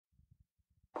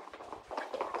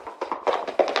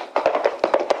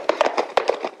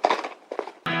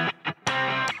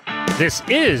This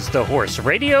is the Horse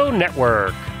Radio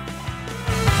Network.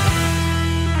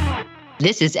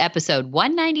 This is episode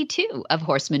 192 of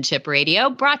Horsemanship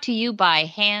Radio, brought to you by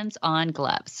Hands on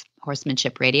Gloves.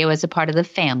 Horsemanship Radio is a part of the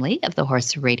family of the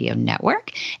Horse Radio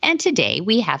Network. And today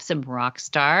we have some rock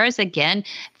stars. Again,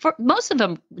 for most of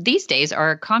them these days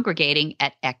are congregating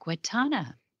at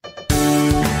EQUITANA.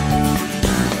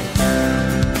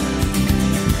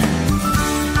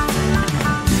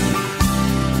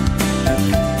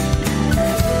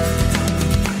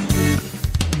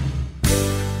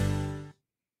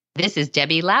 This is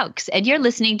Debbie Laux, and you're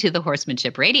listening to the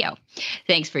Horsemanship Radio.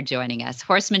 Thanks for joining us.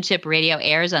 Horsemanship Radio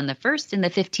airs on the 1st and the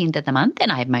 15th of the month,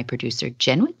 and I have my producer,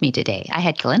 Jen, with me today. I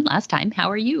had Glenn last time. How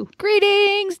are you?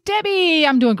 Greetings, Debbie.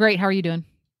 I'm doing great. How are you doing?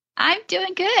 I'm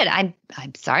doing good. I'm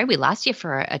sorry we lost you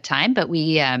for a time, but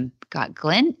we got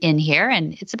Glenn in here,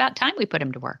 and it's about time we put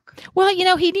him to work. Well, you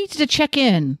know, he needs to check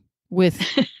in with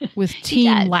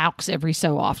Team Laux every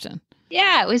so often.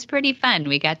 Yeah, it was pretty fun.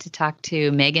 We got to talk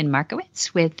to Megan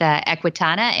Markowitz with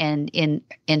EQUITANA, and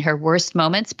in her worst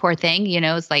moments, poor thing, you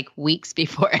know, it's like weeks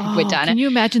before EQUITANA. Can you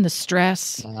imagine the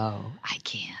stress? Oh, I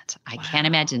can't. I can't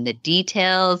imagine the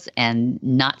details and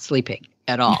not sleeping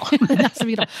at all.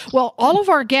 Well, all of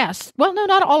our guests, well, no,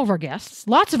 not all of our guests,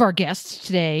 lots of our guests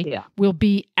today will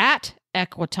be at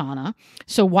EQUITANA.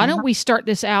 So why don't we start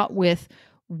this out with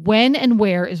when and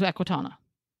where is EQUITANA?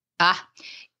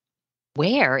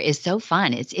 Where is so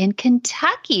fun. It's in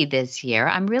Kentucky this year.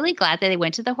 I'm really glad that they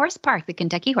went to the horse park, the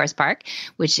Kentucky Horse Park,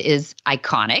 which is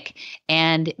iconic.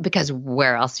 And because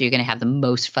where else are you going to have the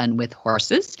most fun with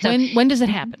horses? So, when does it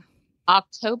happen?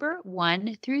 October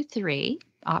 1 through 3.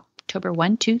 October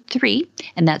 1, 2, 3,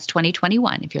 and that's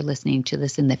 2021 if you're listening to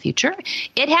this in the future.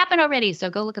 It happened already, so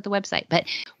go look at the website. But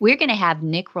we're going to have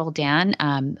Nic Roldan,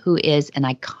 who is an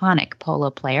iconic polo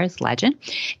player, it's legend,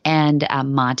 and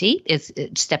Monty is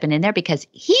stepping in there because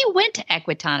he went to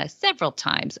EQUITANA several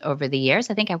times over the years.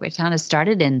 I think EQUITANA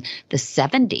started in the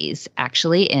 70s,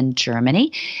 actually, in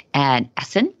Germany, and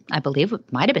Essen, I believe,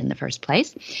 might have been the first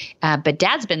place. But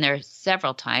Dad's been there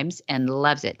several times and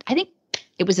loves it. I think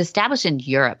it was established in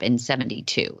Europe in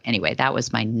 72. Anyway, that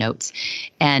was my notes.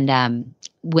 And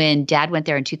when Dad went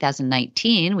there in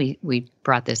 2019, we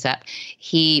brought this up,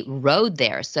 he rode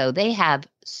there. So they have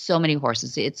so many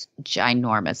horses. It's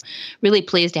ginormous. Really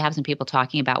pleased to have some people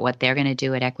talking about what they're going to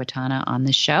do at EQUITANA on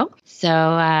the show. So,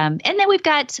 and then we've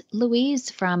got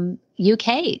Louise from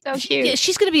UK. So cute. Yeah,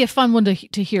 she's going to be a fun one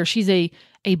to hear. She's a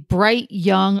bright,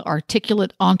 young,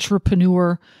 articulate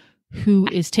entrepreneur who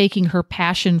is taking her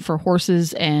passion for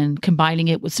horses and combining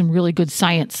it with some really good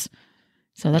science.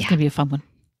 So that's going to be a fun one.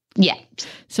 Yeah.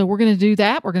 So we're going to do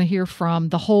that. We're going to hear from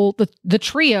the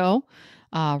trio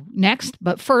next.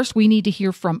 But first, we need to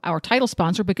hear from our title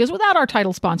sponsor, because without our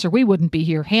title sponsor, we wouldn't be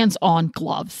here. Hands on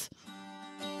Gloves.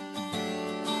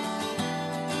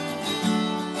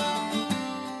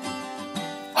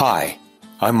 Hi,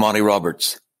 I'm Monty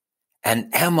Roberts.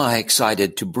 And am I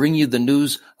excited to bring you the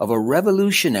news of a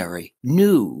revolutionary,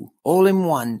 new,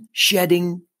 all-in-one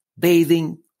shedding,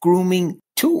 bathing, grooming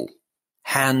tool.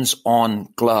 Hands-on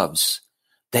gloves.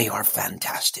 They are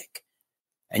fantastic.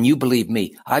 And you believe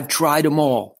me, I've tried them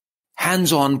all.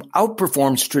 Hands-on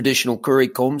outperforms traditional curry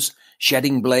combs,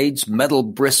 shedding blades, metal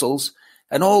bristles,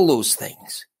 and all those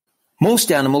things.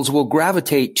 Most animals will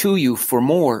gravitate to you for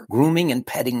more grooming and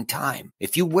petting time.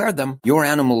 If you wear them, your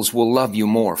animals will love you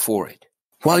more for it.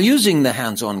 While using the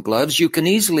hands-on gloves, you can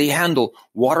easily handle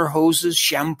water hoses,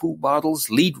 shampoo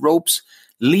bottles, lead ropes,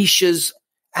 leashes,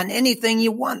 and anything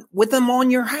you want with them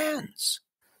on your hands.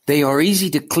 They are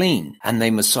easy to clean, and they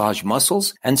massage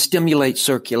muscles and stimulate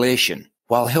circulation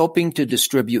while helping to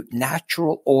distribute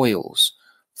natural oils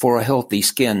for a healthy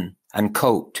skin and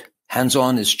coat.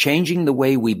 Hands-on is changing the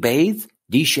way we bathe,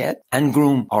 de-shed, and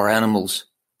groom our animals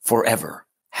forever.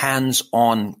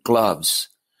 Hands-on gloves.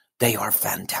 They are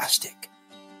fantastic.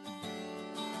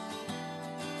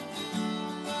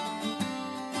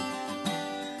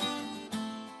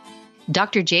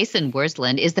 Dr. Jason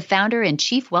Wersland is the founder and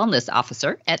chief wellness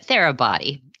officer at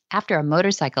Therabody. After a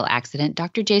motorcycle accident,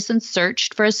 Dr. Jason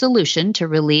searched for a solution to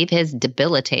relieve his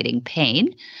debilitating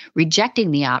pain.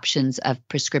 Rejecting the options of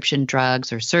prescription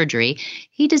drugs or surgery,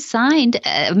 he designed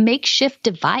a makeshift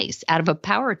device out of a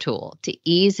power tool to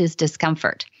ease his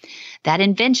discomfort. That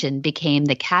invention became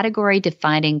the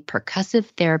category-defining percussive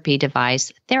therapy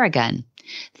device, Theragun.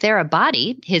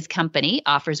 Therabody, his company,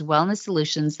 offers wellness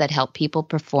solutions that help people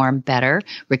perform better,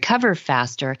 recover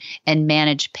faster, and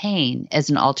manage pain as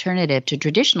an alternative to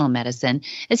traditional medicine,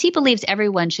 as he believes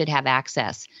everyone should have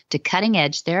access to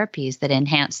cutting-edge therapies that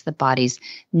enhance the body's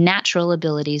natural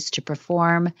abilities to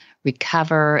perform,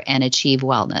 recover, and achieve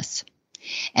wellness.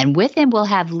 And with him, we'll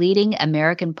have leading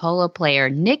American polo player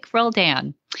Nic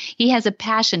Roldan. He has a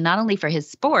passion not only for his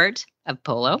sport of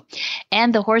polo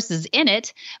and the horses in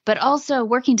it, but also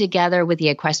working together with the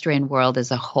equestrian world as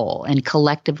a whole and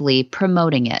collectively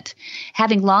promoting it.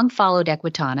 Having long followed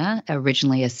Equitana,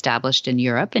 originally established in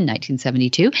Europe in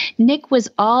 1972, Nic was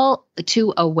all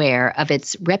too aware of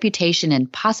its reputation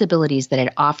and possibilities that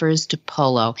it offers to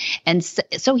polo. And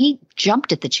so he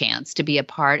jumped at the chance to be a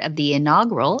part of the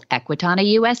inaugural Equitana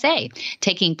USA,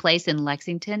 taking place in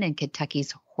Lexington in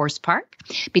Kentucky's Horse Park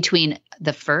between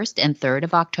the 1st and 3rd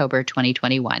of October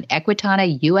 2021.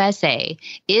 Equitana USA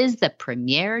is the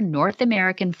premier North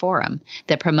American forum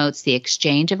that promotes the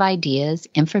exchange of ideas,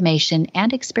 information,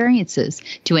 and experiences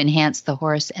to enhance the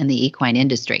horse and the equine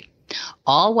industry,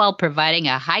 all while providing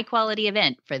a high-quality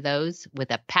event for those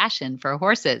with a passion for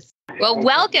horses. Well,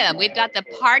 welcome. We've got the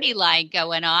party line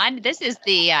going on. This is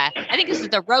I think this is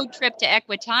the road trip to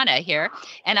Equitana here,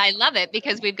 and I love it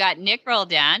because we've got Nic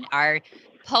Roldan, our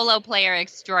polo player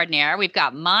extraordinaire. We've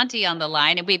got Monty on the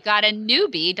line, and we've got a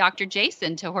newbie, Dr.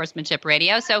 Jason, to Horsemanship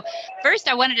Radio. So first,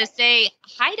 I wanted to say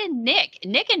hi to Nic.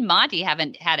 Nic and Monty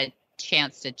haven't had a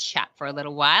chance to chat for a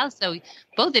little while, so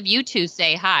both of you two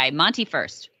say hi. Monty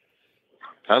first.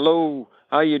 Hello.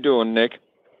 How you doing, Nic?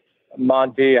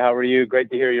 Monty, how are you?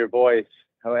 Great to hear your voice.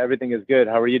 Everything is good.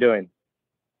 How are you doing?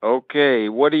 Okay.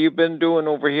 What have you been doing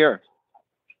over here?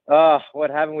 What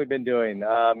haven't we been doing?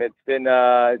 It's been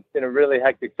a really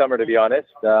hectic summer, to be honest.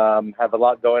 Have a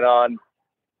lot going on.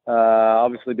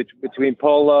 Obviously between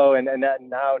Polo and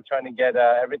now trying to get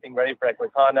everything ready for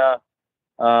Equitana.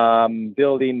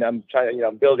 Building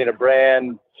a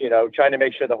brand. Trying to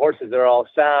make sure the horses are all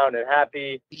sound and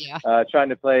happy. Yeah. Trying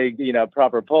to play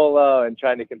proper polo and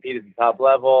trying to compete at the top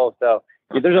level. So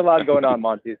there's a lot going on,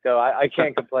 Monty. So I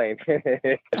can't complain.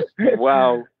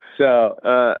 Wow.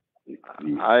 So.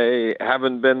 I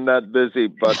haven't been that busy,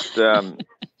 but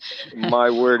my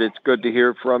word, it's good to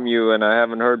hear from you, and I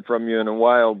haven't heard from you in a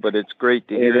while, but it's great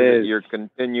to hear that you're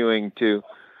continuing to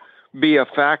be a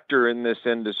factor in this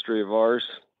industry of ours.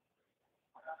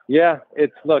 Yeah,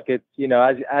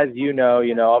 as you know,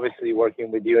 obviously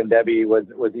working with you and Debbie was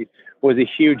a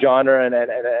huge honor, and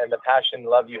the passion and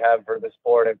love you have for the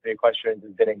sport and for the equestrians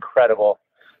has been incredible.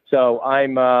 So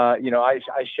I'm, I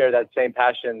share that same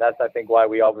passion. That's, I think, why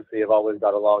we obviously have always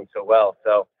got along so well.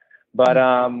 So, but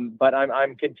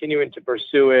I'm continuing to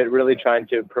pursue it, really trying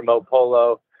to promote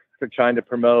polo, trying to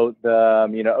promote the,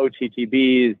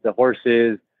 OTTBs, the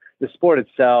horses, the sport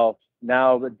itself.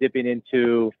 Now dipping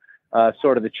into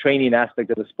sort of the training aspect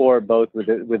of the sport, both with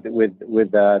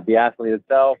the athlete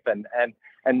itself,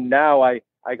 and now I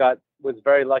was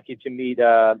very lucky to meet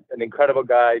an incredible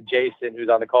guy, Jason, who's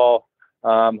on the call.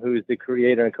 Who's the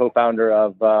creator and co-founder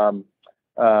of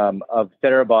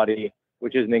Therabody,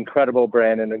 which is an incredible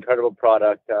brand, an incredible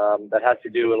product that has to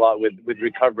do a lot with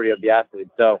recovery of the athlete.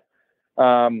 So,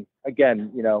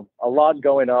 again, a lot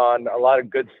going on, a lot of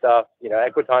good stuff.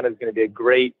 Equitana is going to be a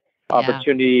great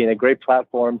opportunity and a great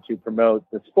platform to promote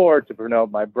the sport, to promote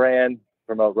my brand,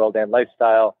 promote Roldan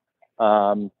lifestyle,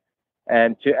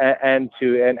 and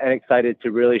excited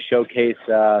to really showcase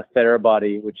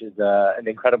Therabody, which is an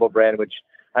incredible brand, which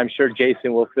I'm sure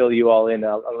Jason will fill you all in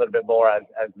a little bit more as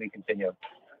we continue.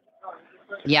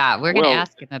 Yeah, we're going to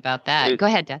ask him about that. Go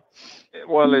ahead, Dad.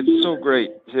 Well, it's so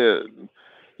great to,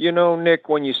 Nic,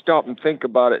 when you stop and think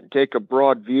about it and take a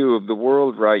broad view of the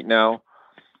world right now,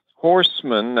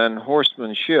 horsemen and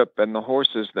horsemanship and the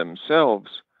horses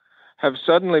themselves have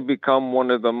suddenly become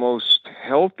one of the most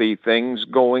healthy things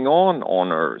going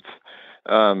on Earth.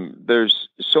 There's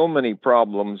so many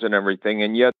problems and everything,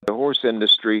 and yet the horse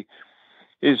industry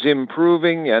is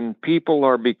improving, and people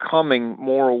are becoming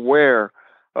more aware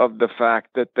of the fact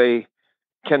that they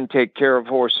can take care of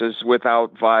horses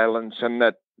without violence and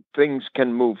that things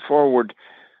can move forward.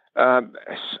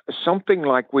 Something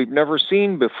like we've never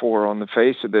seen before on the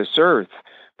face of this earth.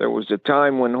 There was a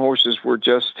time when horses were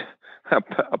just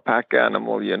a pack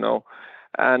animal,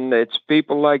 and it's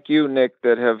people like you, Nic,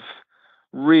 that have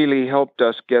really helped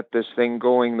us get this thing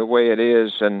going the way it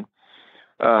is, and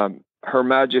Her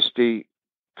Majesty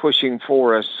pushing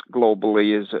for us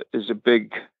globally is a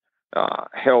big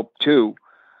help too.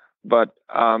 But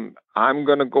I'm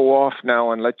going to go off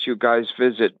now and let you guys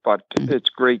visit, but it's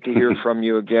great to hear from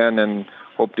you again, and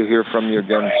hope to hear from you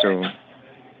again soon.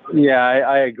 Yeah,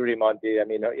 I agree, Monty. I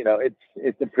mean,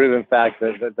 it's a proven fact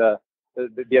that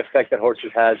the effect that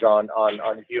horses has on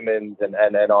humans and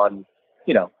on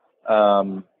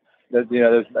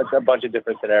there's a bunch of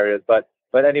different scenarios, but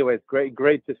anyways,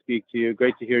 great to speak to you,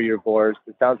 great to hear your voice.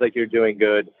 It sounds like you're doing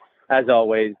good as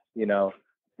always,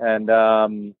 and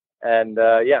And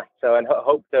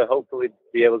hope to hopefully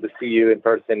be able to see you in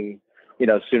person,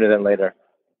 sooner than later.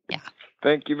 Yeah.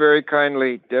 Thank you very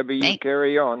kindly, Debbie. You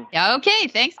carry on. Okay,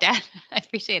 thanks, Dad. I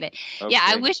appreciate it. Okay. Yeah,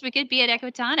 I wish we could be at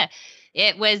Equitana.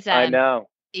 It was. I know.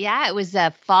 Yeah, it was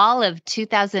fall of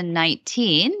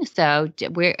 2019. So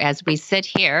as we sit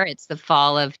here, it's the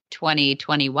fall of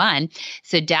 2021.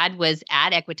 So Dad was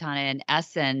at Equitana in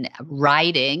Essen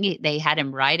riding. They had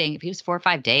him riding. He was 4 or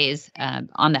 5 days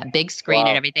on that big screen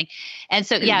and everything. And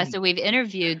so, so we've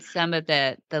interviewed some of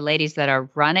the ladies that are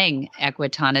running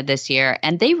Equitana this year,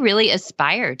 and they really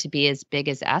aspire to be as big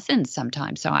as Essen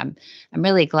sometimes. So I'm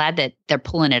really glad that they're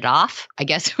pulling it off. I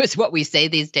guess was what we say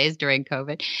these days during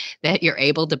COVID, that you're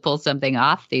able to pull something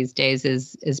off these days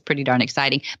is pretty darn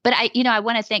exciting. But I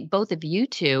want to thank both of you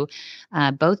two,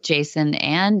 both Jason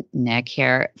and Nic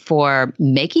here, for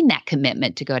making that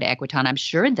commitment to go to Equitana. I'm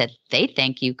sure that they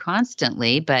thank you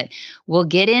constantly, but we'll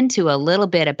get into a little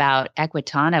bit about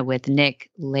Equitana with Nic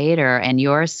later and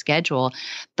your schedule.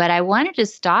 But I wanted to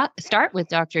start with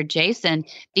Dr. Jason,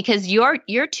 because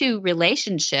your two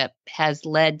relationship has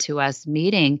led to us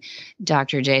meeting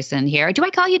Dr. Jason here. Do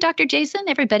I call you Dr. Jason?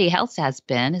 Everybody else has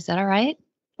been. Is that all right?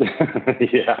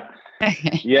 Yeah.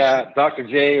 Yeah, Dr.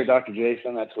 J or Dr.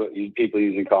 Jason, that's what people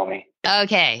usually call me.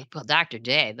 Okay. Well, Dr.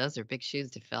 J, those are big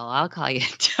shoes to fill. I'll call you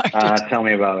Dr. Tell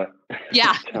me about it.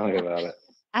 Yeah. Tell me about it.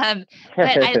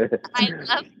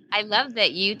 But I love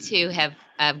that you two have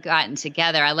gotten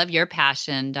together. I love your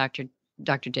passion, Dr.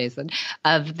 Jason,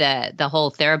 of the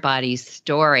whole Therabody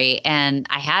story. And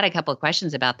I had a couple of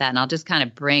questions about that, and I'll just kind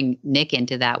of bring Nic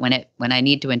into that when I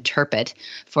need to interpret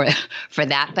for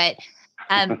that. But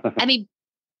I mean,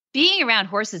 being around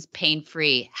horses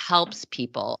pain-free helps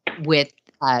people with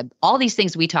all these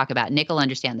things we talk about. Nic will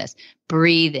understand this: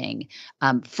 breathing,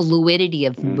 fluidity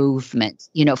of movement,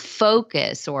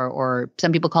 focus, or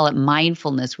some people call it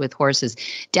mindfulness with horses.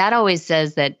 Dad always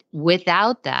says that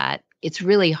without that, it's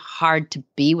really hard to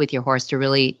be with your horse, to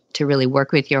really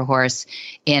work with your horse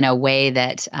in a way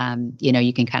that,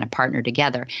 you can kind of partner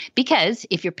together. Because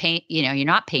if you're you're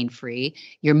not pain-free,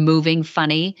 you're moving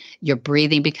funny, your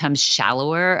breathing becomes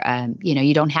shallower,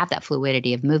 you don't have that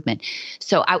fluidity of movement.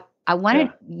 So I wanted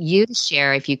you to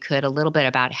share, if you could, a little bit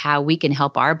about how we can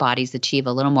help our bodies achieve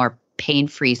a little more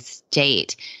pain-free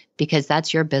state, because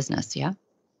that's your business. Yeah.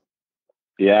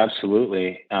 Yeah,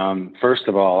 absolutely. First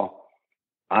of all,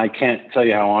 I can't tell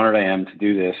you how honored I am to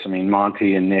do this. I mean,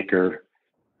 Monty and Nic are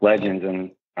legends,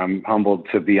 and I'm humbled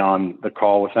to be on the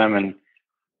call with them. And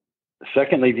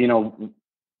secondly,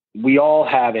 we all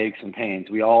have aches and pains.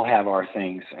 We all have our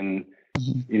things. And,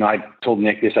 I told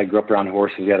Nic this, I grew up around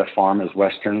horses. We had a farm as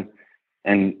Western.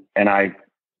 And I,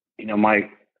 my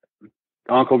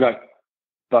uncle got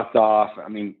bucked off. I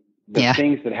mean, the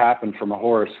things that happen from a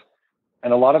horse.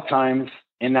 And a lot of times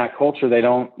in that culture, they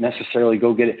don't necessarily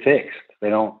go get it fixed. They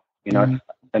don't, it's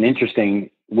an interesting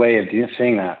way of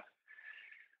seeing that.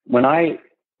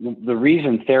 The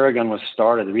reason Theragun was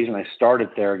started, the reason I started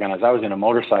Theragun is I was in a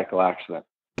motorcycle accident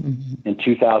in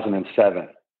 2007.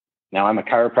 Now I'm a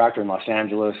chiropractor in Los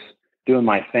Angeles doing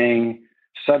my thing.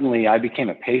 Suddenly I became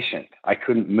a patient. I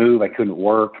couldn't move. I couldn't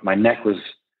work. My neck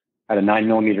had a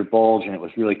 9mm bulge, and it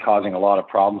was really causing a lot of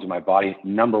problems in my body.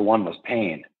 Number one was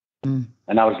pain.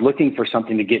 And I was looking for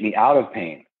something to get me out of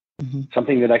pain.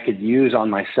 Something that I could use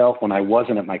on myself when I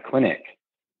wasn't at my clinic.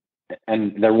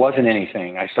 And there wasn't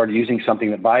anything. I started using something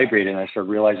that vibrated, and I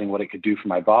started realizing what it could do for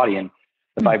my body. And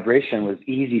the vibration was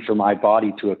easy for my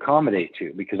body to accommodate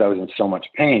to, because I was in so much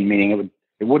pain, meaning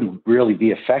it wouldn't really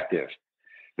be effective,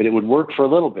 but it would work for a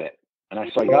little bit.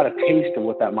 And so I got a taste of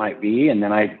what that might be. And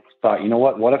then I thought,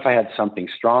 what if I had something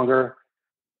stronger?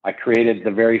 I created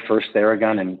the very first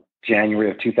Theragun in January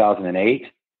of 2008.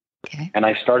 Okay. And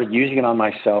I started using it on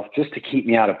myself just to keep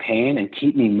me out of pain and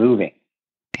keep me moving.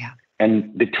 Yeah.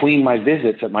 And between my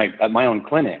visits at my own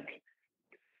clinic,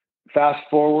 fast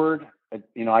forward,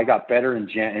 I got better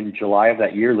in July of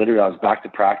that year. Literally, I was back to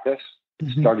practice,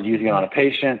 started using it on a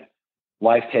patient.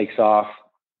 Life takes off.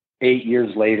 8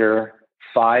 years later,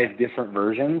 5 different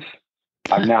versions.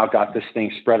 I've now got this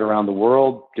thing spread around the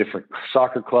world, different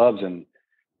soccer clubs,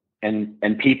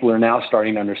 and people are now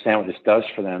starting to understand what this does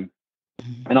for them.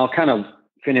 And I'll kind of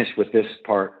finish with this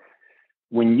part.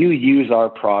 When you use our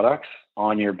products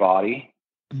on your body,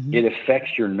 it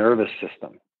affects your nervous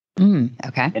system.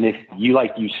 Okay. And if you,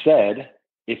 like you said,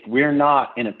 if we're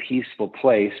not in a peaceful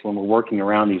place when we're working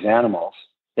around these animals,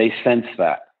 they sense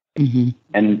that.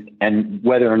 And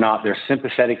whether or not they're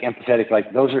sympathetic, empathetic,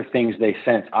 like those are things they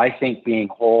sense. I think being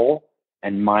whole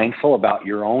and mindful about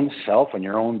your own self and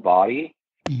your own body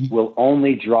will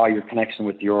only draw your connection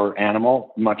with your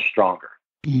animal much stronger.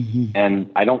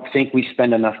 And I don't think we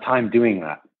spend enough time doing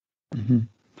that.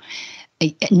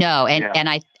 No, and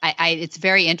I, it's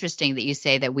very interesting that you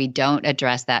say that we don't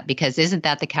address that, because isn't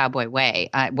that the cowboy way?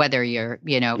 Whether you're,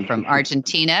 from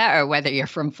Argentina or whether you're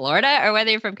from Florida or whether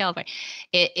you're from California,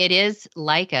 it is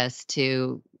like us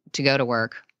to go to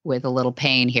work with a little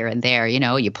pain here and there.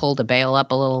 You pull the bale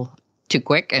up a little too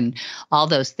quick and all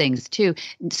those things too.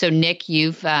 So Nic,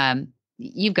 you've got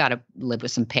to live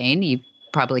with some pain. You've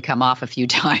probably come off a few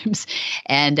times,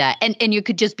 and you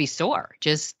could just be sore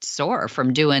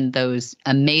from doing those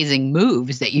amazing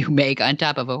moves that you make on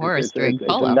top of a horse during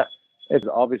polo. It's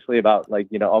obviously about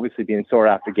obviously being sore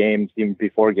after games, even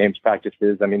before games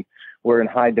practices. I mean, we're in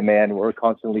high demand. We're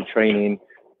constantly training,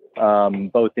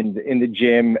 both in the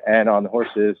gym and on the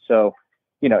horses. So,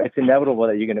 it's inevitable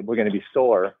that we're going to be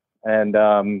sore.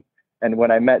 And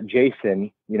when I met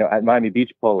Jason, at Miami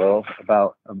Beach Polo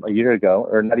about a year ago,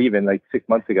 or not even, like 6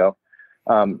 months ago,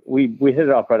 we hit it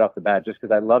off right off the bat, just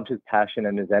because I loved his passion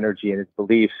and his energy and his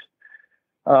beliefs.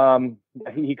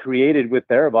 He created with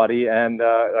Therabody, and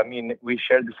we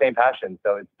shared the same passion.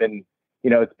 So it's been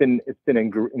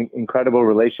an incredible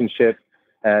relationship,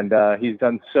 and he's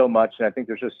done so much. And I think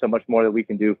there's just so much more that we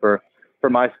can do for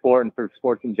my sport and for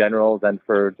sports in general, and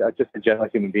for just the general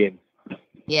human being.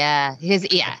 Yeah,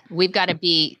 we've got to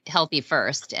be healthy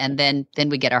first, and then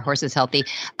we get our horses healthy.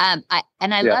 I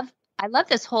love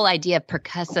this whole idea of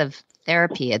percussive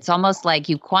therapy. It's almost like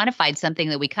you quantified something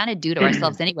that we kind of do to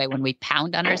ourselves anyway when we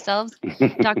pound on ourselves,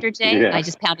 Dr. J. I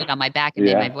just pounded on my back and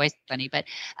made my voice funny. But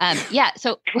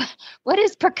so what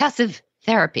is percussive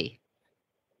therapy?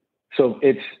 So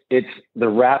it's the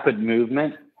rapid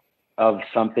movement of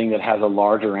something that has a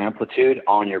larger amplitude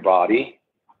on your body.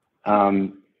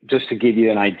 Just to give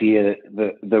you an idea,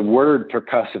 the word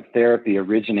percussive therapy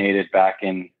originated back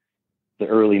in the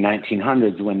early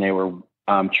 1900s when they were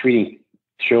treating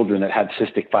children that had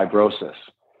cystic fibrosis.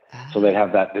 So they'd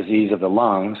have that disease of the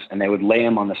lungs, and they would lay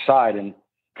them on the side and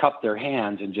cup their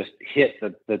hands and just hit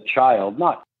the child,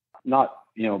 not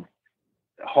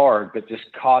hard, but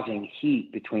just causing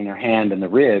heat between their hand and the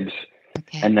ribs.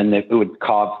 Okay. And then it would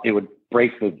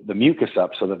break the mucus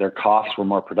up so that their coughs were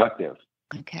more productive.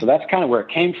 Okay. So that's kind of where it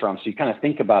came from. So you kind of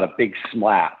think about a big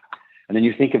slap, and then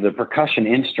you think of the percussion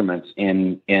instruments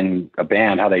in a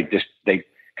band, how they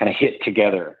kind of hit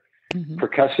together.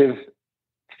 Percussive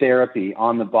therapy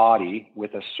on the body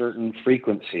with a certain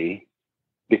frequency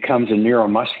becomes a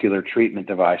neuromuscular treatment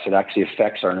device that actually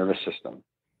affects our nervous system.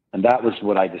 And that was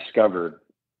what I discovered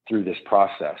through this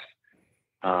process.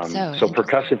 So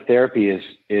percussive therapy is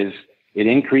it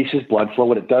increases blood flow.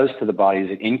 What it does to the body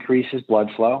is it increases blood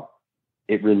flow.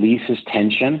 It releases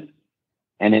tension,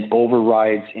 and it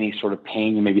overrides any sort of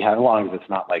pain you may be having, as long as it's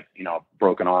not like, a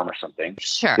broken arm or something.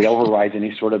 Sure. It overrides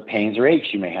any sort of pains or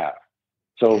aches you may have.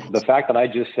 So the fact that I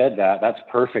just said that's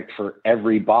perfect for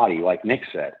every body, like Nic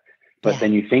said. But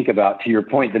then you think about, to your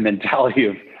point, the mentality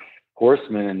of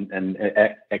horsemen and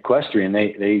equestrian,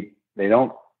 they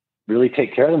don't really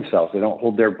take care of themselves. They don't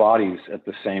hold their bodies at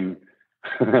the same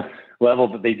level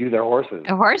that they do their horses.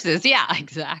 Horses, yeah,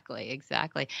 exactly.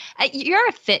 You're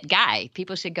a fit guy.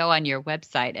 People should go on your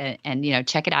website and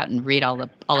check it out and read all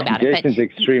about it. Jason's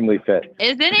extremely fit,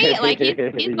 isn't he? Like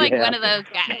he's like one of those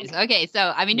guys. Okay,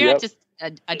 so you're not just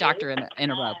a doctor in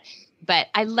a robe. But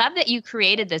I love that you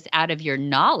created this out of your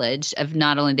knowledge of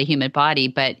not only the human body,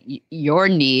 but your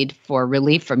need for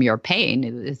relief from your pain.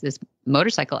 Is this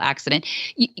motorcycle accident?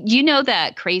 You know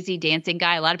that crazy dancing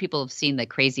guy? A lot of people have seen the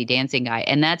crazy dancing guy,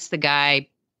 and that's the guy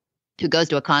who goes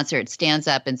to a concert, stands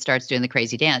up, and starts doing the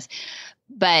crazy dance.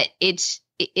 But it's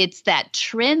that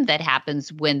trend that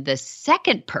happens when the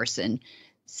second person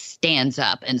stands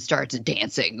up and starts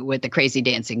dancing with the crazy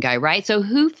dancing guy, right? So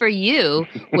who for you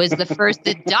was the first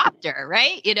adopter,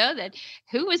 right?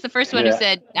 Who was the first one who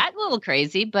said, that's a little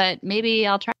crazy, but maybe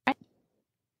I'll try it?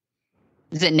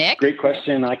 Is it Nic? Great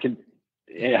question.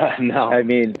 No. I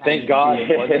mean, thank God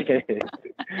it wasn't.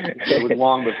 It was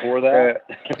long before that.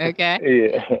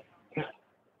 Okay.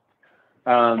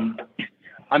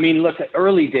 Look, at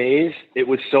early days, it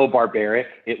was so barbaric.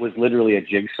 It was literally a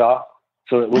jigsaw.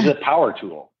 So it was a power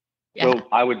tool. Yeah. So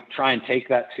I would try and take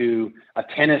that to a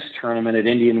tennis tournament at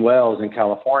Indian Wells in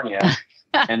California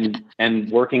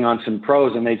and working on some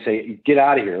pros, and they'd say, get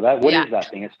out of here. What is that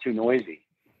thing? It's too noisy.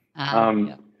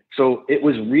 So it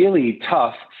was really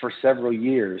tough for several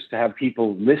years to have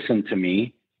people listen to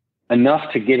me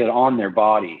enough to get it on their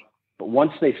body. But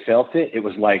once they felt it, it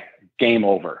was like game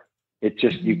over. It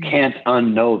just, you can't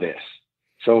unknow this.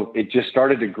 So it just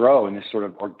started to grow in this sort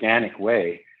of organic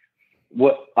way.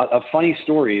 a funny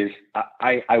story is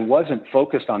I wasn't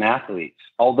focused on athletes.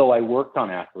 Although I worked on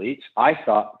athletes, I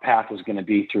thought the path was going to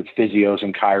be through physios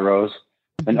and chiros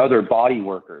and other body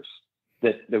workers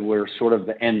that were sort of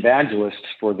the evangelists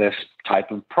for this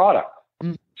type of product.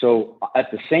 So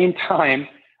at the same time,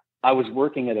 I was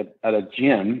working at a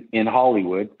gym in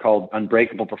Hollywood called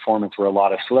Unbreakable Performance, where a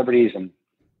lot of celebrities and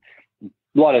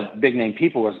a lot of big name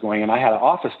people was going, and I had an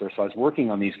office there. So I was working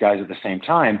on these guys at the same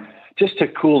time just to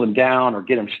cool them down or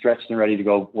get them stretched and ready to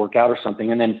go work out or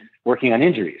something. And then working on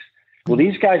injuries. Well,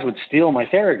 these guys would steal my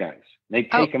Theraguns.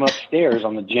 They'd take them upstairs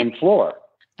on the gym floor.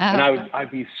 And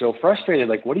I'd be so frustrated.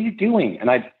 Like, what are you doing? And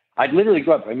I'd literally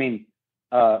go up. I mean,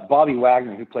 Bobby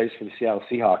Wagner, who plays for the Seattle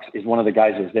Seahawks, is one of the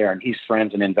guys that's there, and he's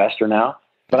friends and investor now.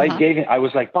 But I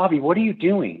was like, Bobby, what are you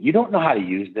doing? You don't know how to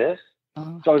use this.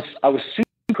 So I was super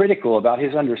critical about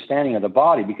his understanding of the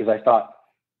body because I thought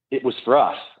it was for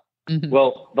us.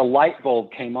 Well, the light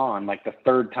bulb came on like the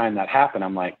third time that happened.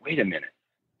 I'm like, wait a minute.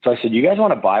 So I said, you guys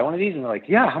want to buy one of these? And they're like,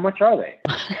 yeah, how much are they?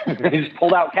 They just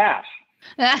pulled out cash.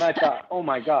 And I thought, oh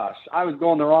my gosh, I was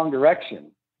going the wrong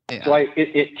direction. Yeah. So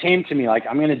it came to me like,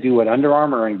 I'm going to do what Under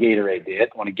Armour and Gatorade did.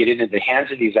 I want to get into the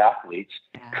hands of these athletes,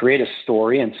 create a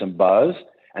story and some buzz,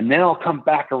 and then I'll come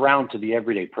back around to the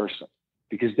everyday person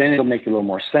because then it'll make a little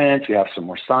more sense. You have some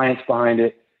more science behind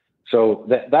it. So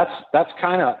that's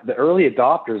kind of the early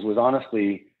adopters was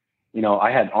honestly,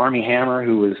 I had Armie Hammer,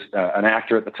 who was an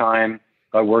actor at the time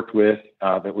I worked with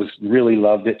that was really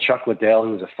loved it. Chuck Liddell,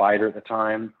 who was a fighter at the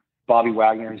time. Bobby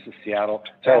Wagner, who's in Seattle.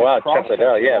 So Chuck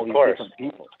Liddell, yeah, of course.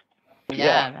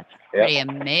 Yeah, that's pretty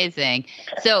amazing.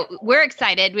 So we're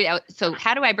excited. So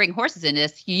how do I bring horses into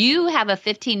this? You have a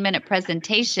 15-minute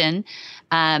presentation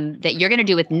that you're going to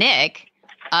do with Nic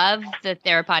of the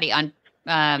Therabody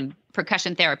on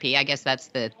percussion therapy. I guess that's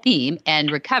the theme,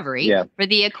 and recovery for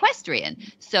the equestrian.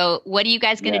 So what are you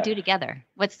guys going to do together?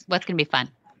 What's going to be fun?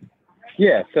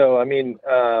 Yeah. So, I mean,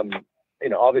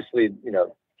 obviously,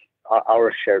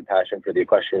 our shared passion for the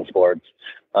equestrian sports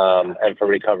and for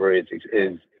recovery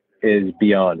is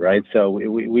beyond, right? So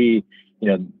we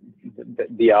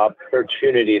the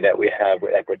opportunity that we have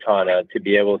with EQUITANA to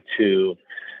be able to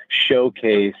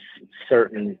showcase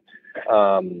certain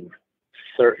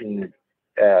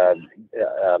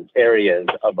areas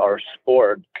of our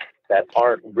sport that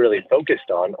aren't really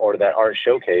focused on or that aren't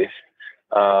showcased,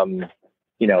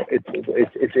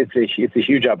 it's a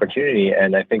huge opportunity.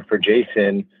 And I think for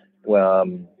Jason,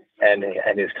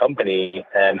 and his company,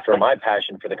 and for my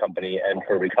passion for the company and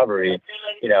for recovery,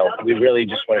 we really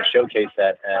just want to showcase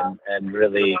that and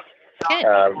really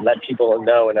let people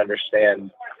know and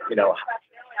understand,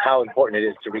 how important it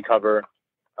is to recover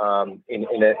in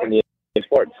the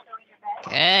sports.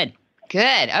 Good.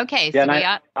 Okay. Yeah, so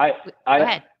I go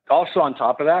ahead. Also on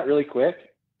top of that, really quick,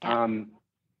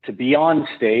 to be on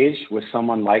stage with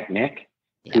someone like Nic,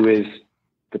 who is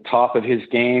the top of his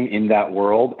game in that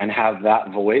world and have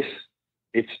that voice,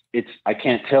 I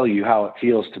can't tell you how it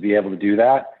feels to be able to do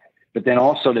that, but then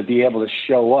also to be able to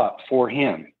show up for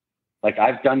him. Like,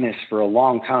 I've done this for a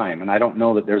long time, and I don't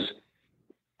know that there's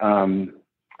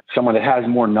someone that has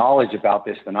more knowledge about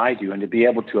this than I do, and to be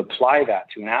able to apply that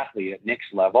to an athlete at Nic's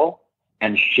level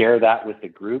and share that with the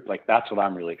group, like, that's what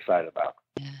I'm really excited about.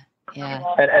 Yeah.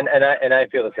 And I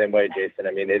feel the same way, Jason.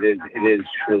 I mean, it is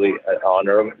truly an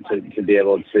honor to be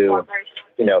able to,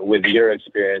 with your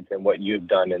experience and what you've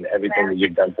done and everything that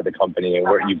you've done for the company and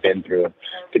what you've been through,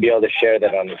 to be able to share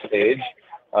that on the stage,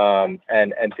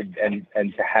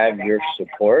 and to have your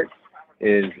support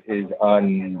is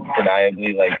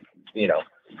undeniably, like,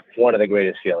 one of the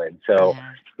greatest feelings. So,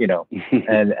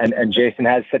 and Jason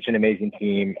has such an amazing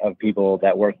team of people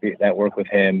that work with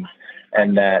him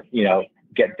and that,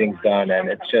 get things done. And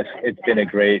it's been a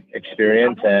great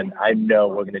experience. And I know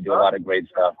we're going to do a lot of great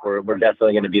stuff. We're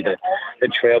definitely going to be the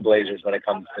trailblazers when it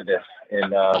comes to this in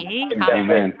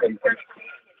Yeehaw.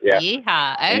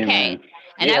 Yeehaw. Okay. Amen.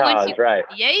 And Yeehaw, I want you, right.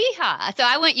 Yeehaw. So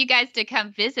I want you guys to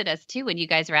come visit us too when you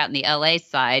guys are out in the LA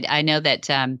side. I know that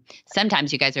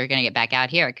sometimes you guys are going to get back out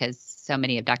here because so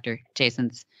many of Dr.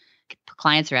 Jason's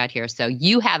clients are out here. So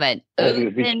you have an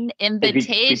open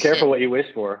invitation. Be careful what you wish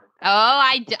for. Oh,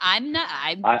 I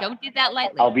don't do that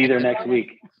lightly. I'll be there next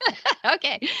week.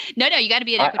 Okay. No, you got to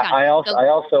be at EQUITANA. I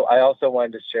also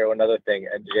wanted to share one other thing,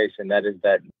 and Jason, that is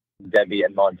that Debbie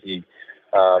and Monty,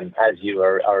 as you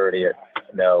already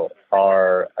know,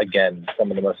 are again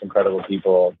some of the most incredible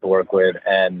people to work with,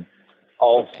 and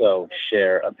also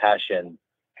share a passion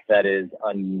that is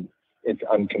it's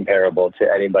uncomparable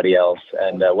to anybody else,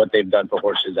 and what they've done for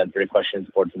horses and for equestrian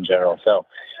sports in general. So,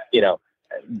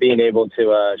 being able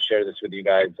to share this with you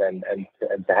guys and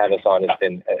to have us on,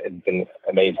 it's been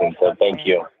amazing. So thank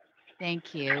you.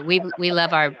 Thank you. We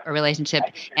love our relationship,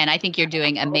 and I think you're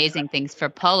doing amazing things for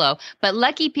Polo. But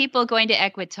lucky people going to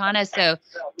Equitana. So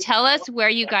tell us where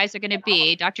you guys are going to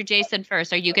be. Dr. Jason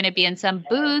first. Are you going to be in some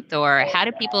booth, or how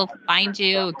do people find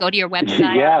you? Go to your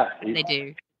website? Yeah. They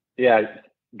do. Yeah.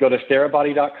 Go to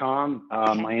Therabody.com.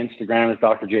 My Instagram is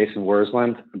Dr. Jason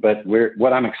Wersland. But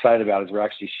what I'm excited about is we're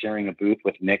actually sharing a booth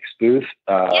with Nic's booth,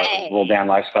 Roldan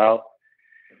Lifestyle.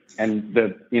 And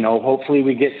hopefully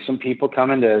we get some people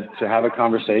coming to have a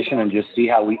conversation and just see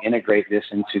how we integrate this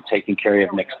into taking care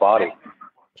of Nic's body.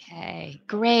 Okay,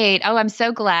 great. Oh, I'm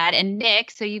so glad. And Nic,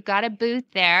 so you've got a booth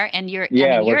there, and you're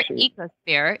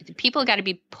ecosphere. People got to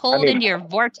be pulled into your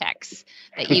vortex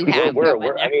that you have.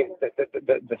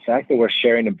 The fact that we're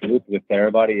sharing a booth with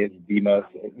Therabody is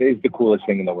the coolest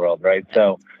thing in the world, right?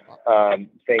 So,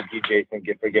 thank you, Jason,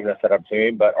 for giving us that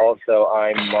opportunity. But also,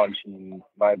 I'm launching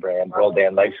my brand,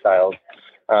 Roldan Lifestyles,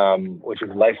 which is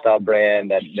a lifestyle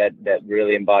brand that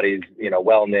really embodies,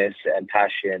 wellness and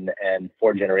passion and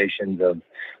 4 generations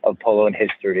of polo and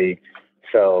history.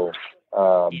 So,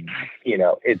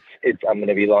 it's I'm going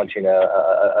to be launching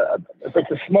it's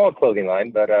a small clothing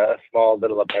line, but a small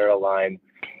little apparel line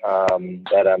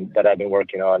that I've been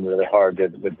working on really hard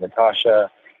with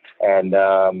Natasha. And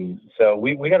so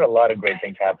we got a lot of great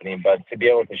things happening, but to be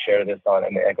able to share this on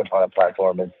the Equitana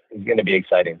platform is going to be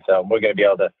exciting. So we're going to be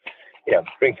able to,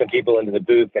 bring some people into the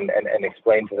booth and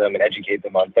explain to them and educate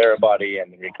them on Therabody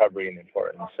and the recovery and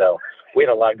importance. So we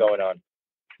had a lot going on.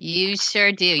 You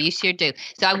sure do. You sure do.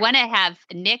 So I want to have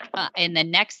Nic in the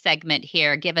next segment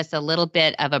here give us a little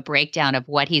bit of a breakdown of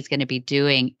what he's going to be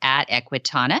doing at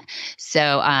Equitana.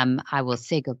 So I will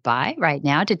say goodbye right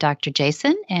now to Dr.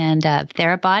 Jason and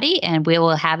Therabody, and we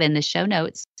will have in the show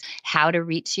notes how to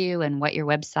reach you and what your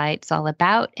website's all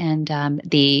about, and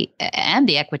the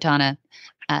Equitana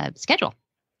schedule.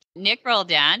 Nic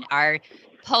Roldan, our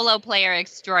polo player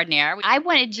extraordinaire. I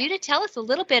wanted you to tell us a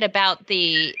little bit about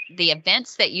the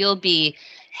events that you'll be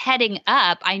heading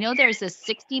up. I know there's a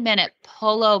 60-minute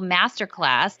polo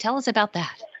masterclass. Tell us about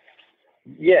that.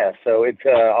 Yeah, so it's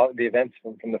all the events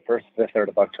from the 1st to the 3rd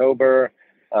of October.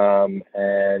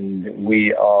 And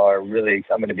we are I'm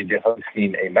going to be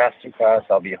hosting a masterclass.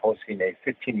 I'll be hosting a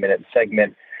 15-minute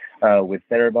segment with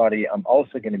Therabody. I'm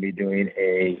also going to be doing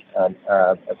a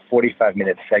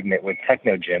 45-minute segment with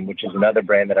Techno Gym, which is another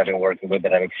brand that I've been working with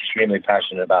that I'm extremely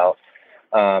passionate about.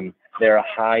 They're a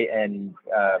high-end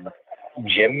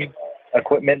gym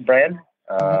equipment brand,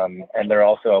 and they're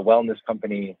also a wellness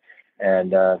company,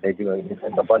 and they do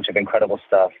a bunch of incredible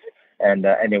stuff. And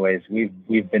anyways,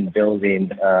 we've been building,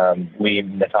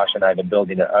 Natasha and I have been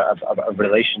building a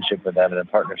relationship with them and a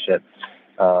partnership.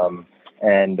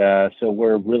 So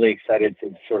we're really excited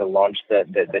to sort of launch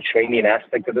the training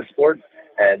aspect of the sport.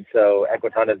 And so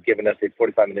Equitana has given us a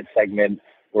 45-minute segment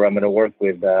where I'm going to work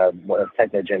with one of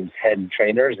Techno Gym's head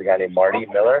trainers, a guy named Marty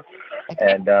Miller.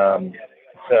 And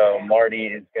so Marty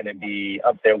is going to be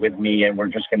up there with me, and we're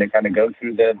just going to kind of go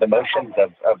through the motions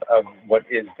of what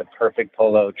is the perfect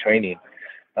polo training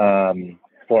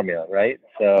formula, right?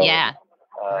 So yeah,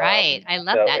 right. I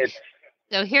love that.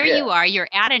 So here you are. You're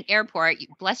at an airport.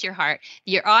 Bless your heart.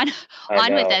 You're on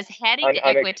with us, heading to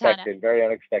Equitana. Very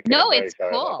unexpected. No, it's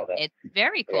cool. It's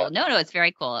very cool. Yeah. No, it's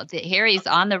very cool. Here he's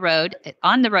on the road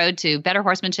to better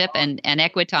horsemanship and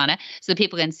Equitana, so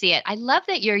people can see it. I love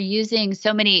that you're using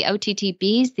so many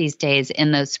OTTBs these days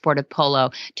in the sport of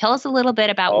polo. Tell us a little bit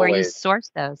about where you source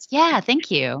those. Yeah,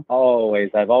 thank you.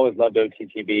 I've always loved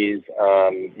OTTBs.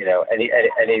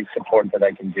 Any support that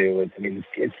I can do.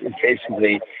 It's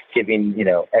basically giving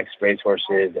ex-race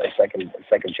horses a second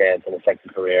chance and a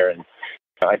second career, and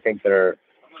I think they're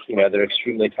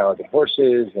extremely talented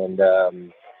horses, and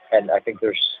I think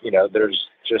there's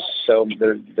so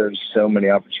many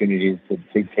opportunities to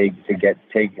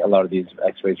take a lot of these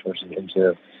ex-race horses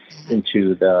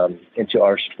into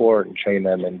our sport and train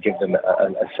them and give them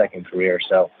a second career.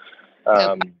 So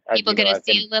people going to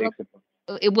see a little.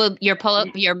 Will your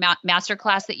master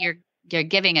class that you're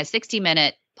giving a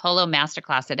 60-minute polo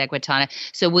masterclass at Equitana.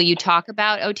 So will you talk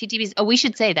about OTTBs? Oh, we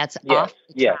should say that's off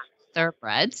the track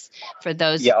thoroughbreds for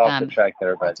those. Yeah, off the track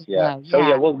thoroughbreds. Yeah.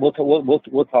 So we'll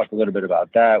talk a little bit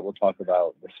about that. We'll talk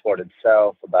about the sport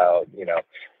itself, about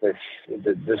the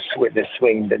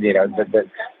swing, the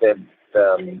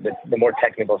more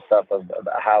technical stuff of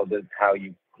how to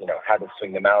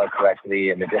swing the mallet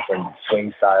correctly and the different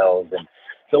swing styles, and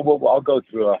so I'll go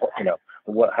through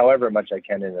however much I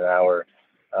can in an hour.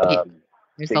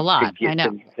 There's a lot. I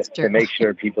know. To make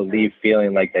sure people leave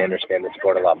feeling like they understand the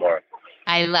sport a lot more.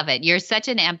 I love it. You're such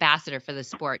an ambassador for the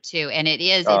sport too. And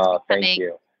it's thank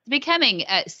you. becoming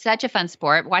such a fun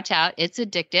sport. Watch out. It's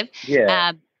addictive.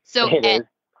 Yeah. It is.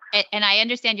 And I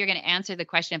understand you're going to answer the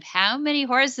question of how many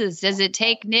horses does it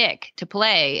take Nic to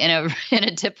play in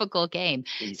a typical game?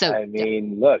 So I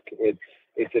mean, look, it's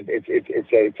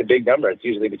a big number. It's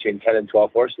usually between 10 and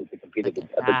 12 horses to compete at the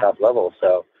top level.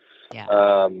 So,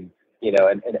 and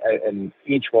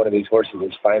each one of these horses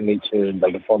is finely tuned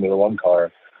like a Formula One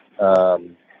car.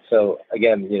 So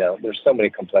again, there's so many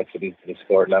complexities to the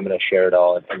sport, and I'm going to share it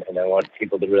all. And I want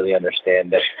people to really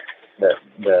understand that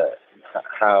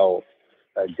how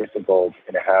difficult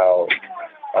and how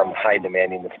high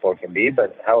demanding the sport can be,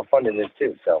 but how fun it is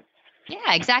too. So.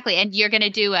 Yeah, exactly. And you're going to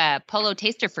do a polo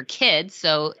taster for kids.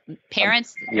 So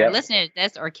parents are listening to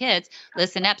this, or kids,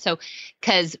 listen up. So,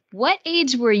 because what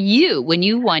age were you when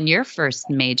you won your first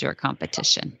major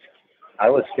competition? I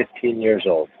was 15 years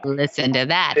old. Listen to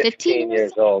that. 15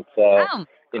 years old. So,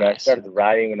 I started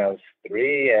riding when I was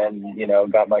 3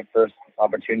 and, got my first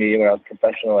opportunity when I was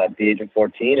professional at the age of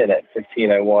 14. And at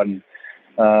 15, I won,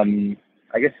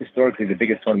 I guess historically the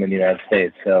biggest tournament in the United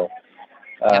States. So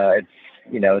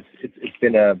it's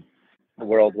been a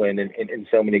whirlwind in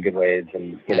so many good ways.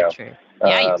 And, True.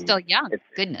 Yeah, you're still young.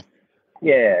 Goodness.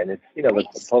 Yeah. And it's,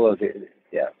 the polos.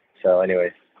 Yeah. So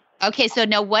anyways. Okay. So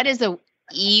now what is a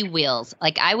E-wheels?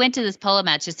 Like I went to this polo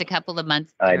match just a couple of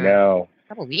months. I know. A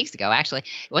couple of weeks ago, actually.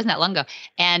 It wasn't that long ago.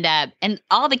 And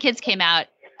all the kids came out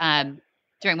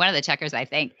during one of the checkers, I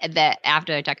think,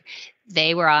 after the checker.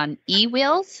 They were on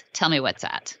E-wheels. Tell me what's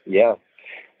that. Yeah.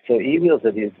 So E-wheels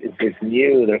is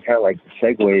new. They're kind of like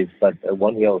Segways, but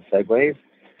one-wheel Segways.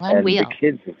 One-wheel. The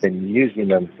kids have been using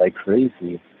them like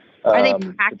crazy. Are they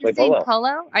practicing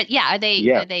polo? Are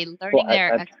they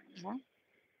learning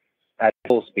at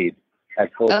full speed?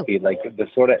 At full speed, like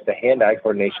the hand-eye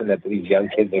coordination that these young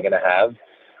kids are going to have,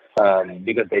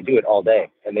 because they do it all day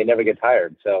and they never get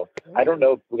tired. So I don't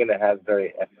know if we're going to have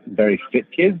very, very fit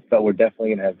kids, but we're definitely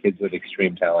going to have kids with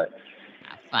extreme talent.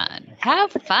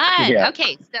 Have fun. Yeah,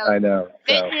 okay, so I know.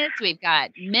 Fitness, we've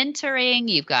got mentoring,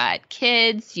 you've got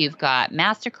kids, you've got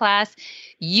masterclass.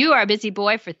 You are a busy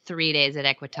boy for 3 days at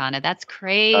Equitana. That's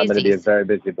crazy. I'm going to be a very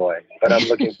busy boy, but I'm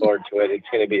looking forward to it. It's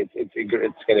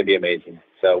going to be amazing.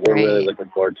 So we're really looking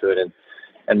forward to it,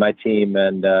 and my team,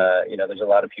 and there's a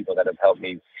lot of people that have helped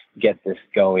me get this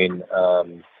going,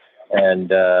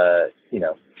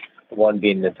 one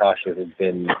being Natasha, who's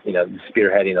been,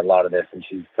 spearheading a lot of this, and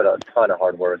she's put a ton of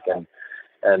hard work, and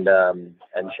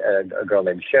a girl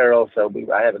named Cheryl. So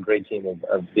I have a great team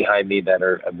of behind me that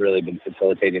have really been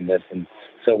facilitating this, and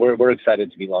so we're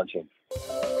excited to be launching.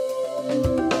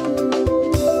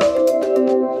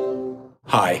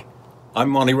 Hi, I'm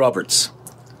Monty Roberts,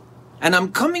 and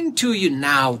I'm coming to you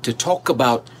now to talk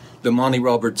about the Monty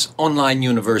Roberts Online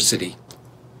University.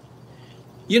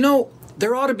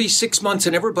 There ought to be 6 months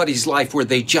in everybody's life where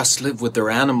they just live with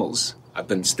their animals. I've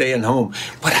been staying home,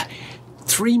 but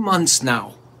 3 months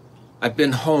now, I've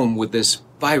been home with this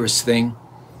virus thing,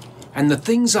 and the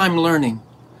things I'm learning,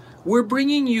 we're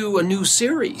bringing you a new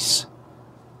series.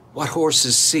 What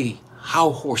horses see,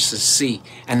 how horses see,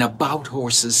 and about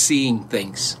horses seeing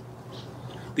things.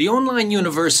 The Online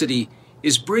University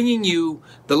is bringing you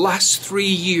the last 3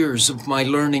 years of my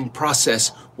learning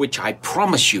process, which I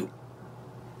promise you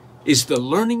is the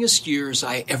learningest years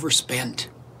I ever spent.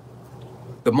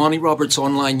 The Monty Roberts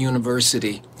Online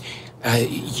University,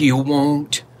 you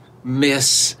won't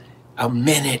miss a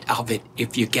minute of it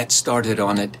if you get started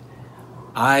on it.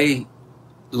 I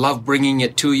love bringing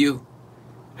it to you,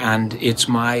 and it's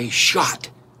my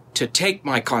shot to take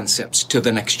my concepts to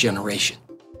the next generation.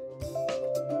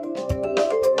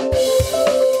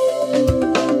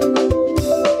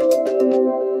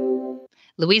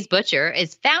 Louise Butcher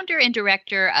is founder and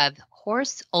director of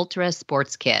Horse Ultra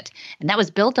Sports Kit, and that was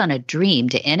built on a dream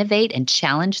to innovate and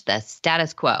challenge the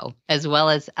status quo, as well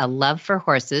as a love for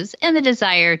horses and the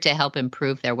desire to help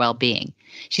improve their well-being.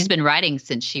 She's been riding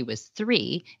since she was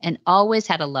 3 and always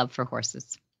had a love for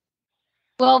horses.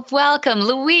 Well, welcome,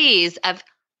 Louise of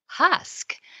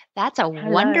H.U.S.K. That's a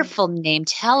wonderful name.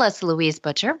 Tell us, Louise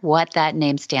Butcher, what that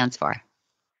name stands for.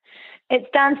 It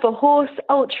stands for Horse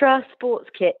Ultra Sports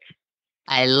Kit.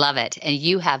 I love it. And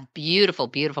you have beautiful,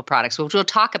 beautiful products, which we'll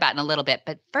talk about in a little bit.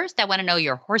 But first, I want to know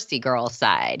your horsey girl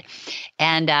side.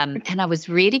 And I was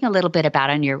reading a little bit about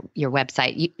on your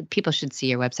website. People should see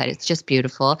your website. It's just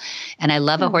beautiful. And I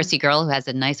love a horsey girl who has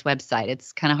a nice website.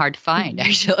 It's kind of hard to find,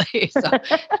 actually. So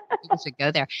people should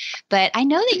go there. But I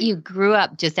know that you grew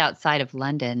up just outside of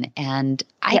London. And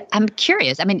I'm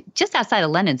curious. I mean, just outside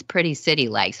of London's pretty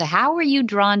city-like. So how were you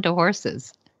drawn to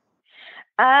horses?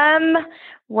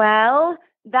 Well,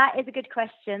 That is a good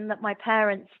question that my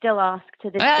parents still ask to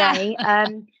this day.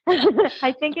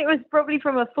 I think it was probably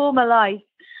from a former life.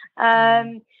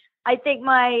 I think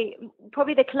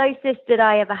probably the closest that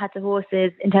I ever had to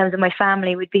horses in terms of my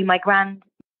family would be my granddad,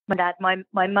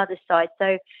 my mother's side.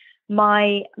 So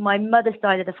my mother's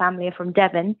side of the family are from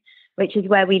Devon, which is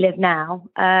where we live now.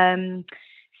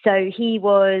 So he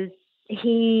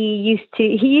used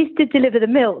to deliver the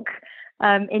milk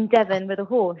in Devon with a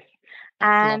horse.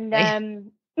 And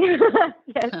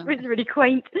it was really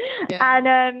quaint. Yeah.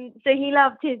 And so he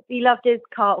loved his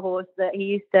cart horse that he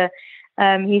used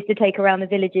to take around the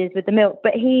villages with the milk.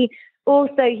 But he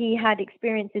had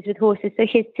experiences with horses. So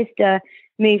his sister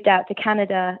moved out to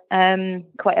Canada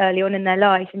quite early on in their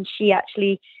life, and she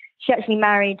actually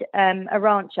married a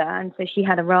rancher, and so she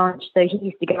had a ranch. So he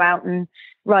used to go out and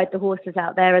ride the horses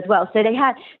out there as well. So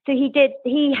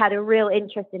he had a real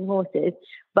interest in horses,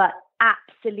 but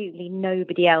absolutely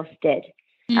nobody else did.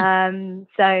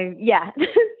 So yeah,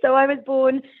 so I was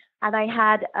born, and I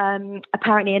had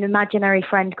apparently an imaginary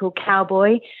friend called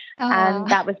Cowboy, and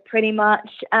that was pretty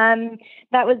much that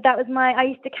was I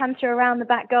used to canter around the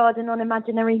back garden on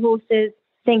imaginary horses,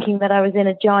 thinking that I was in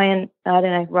a giant, I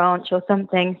don't know, ranch or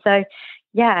something. So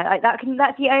yeah,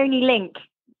 that's the only link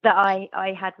that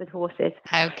I had with horses.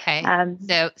 Okay.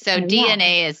 So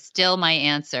DNA is still my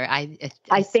ansor. I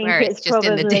think it's just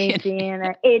in the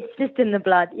DNA. It's just in the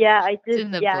blood. Yeah, I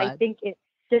think it's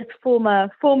just former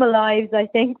lives, I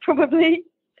think, probably.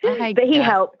 But he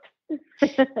helped.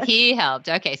 He helped.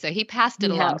 Okay, so he passed it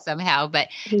along somehow. But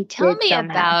tell me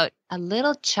about a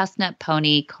little chestnut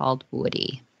pony called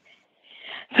Woody.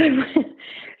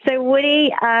 So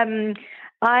Woody,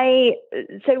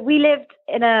 we lived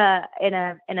in a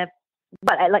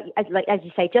but like as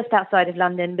you say, just outside of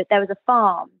London. But there was a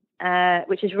farm,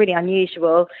 which is really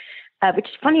unusual, which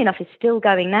funny enough is still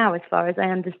going now, as far as I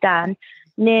understand,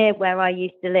 near where I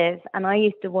used to live. And I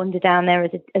used to wander down there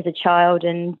as a child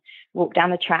and walk down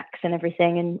the tracks and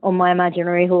everything, and on my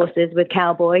imaginary horses with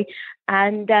Cowboy.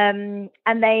 And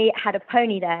they had a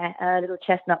pony there, a little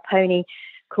chestnut pony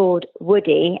called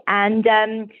Woody. And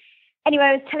anyway,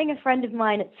 I was telling a friend of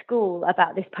mine at school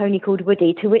about this pony called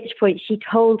Woody, to which point she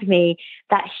told me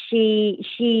that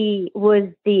she was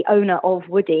the owner of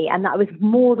Woody, and that I was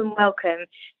more than welcome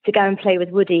to go and play with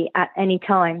Woody at any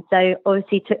time. So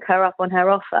obviously took her up on her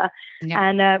offer,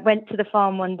 and went to the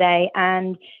farm one day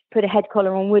and put a head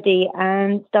collar on Woody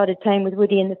and started playing with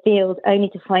Woody in the field, only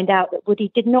to find out that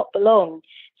Woody did not belong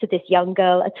to this young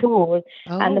girl at all.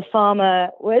 And the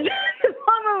farmer was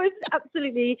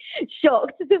absolutely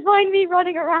shocked to find me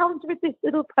running around with this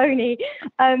little pony.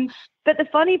 But the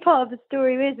funny part of the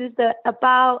story is that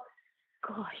about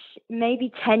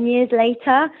maybe 10 years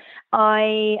later,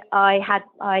 I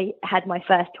had my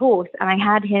first horse, and I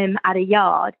had him at a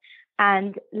yard,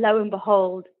 and lo and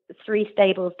behold, 3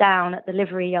 stables down at the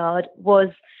livery yard was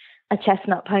a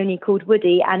chestnut pony called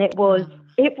Woody, and it was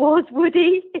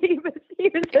Woody. He was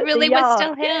it really was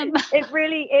still him. It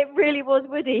really was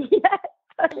Woody. Yeah.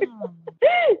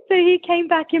 So he came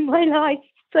back in my life.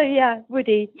 So yeah,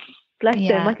 Woody. Bless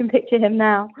him. I can picture him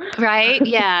now. Right?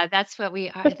 Yeah, that's what we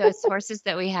are. Those horses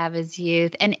that we have as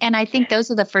youth. And I think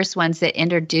those are the first ones that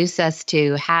introduce us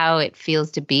to how it feels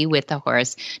to be with the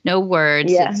horse. No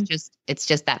words. Yeah. It's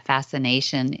just that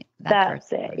fascination.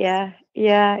 That's it. Yeah.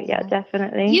 Yeah,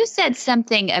 definitely. You said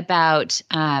something about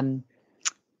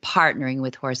partnering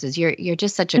with horses. You're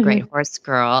just such a great horse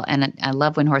girl. And I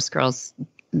love when horse girls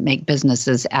make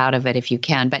businesses out of it if you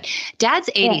can. But Dad's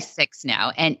 86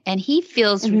 now, and he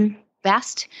feels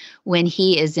best when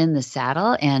he is in the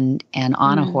saddle and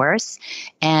on a horse,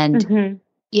 and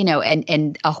you know,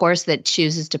 and a horse that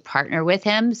chooses to partner with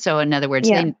him. So in other words,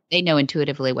 they know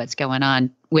intuitively what's going on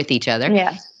with each other.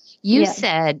 Yeah. You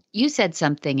said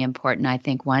something important, I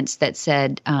think, once that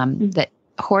said that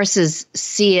horses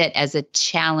see it as a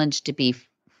challenge to be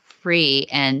free,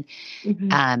 and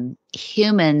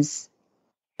humans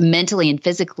mentally and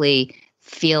physically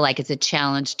feel like it's a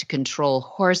challenge to control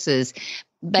horses.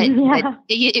 But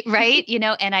right, you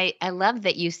know, and I love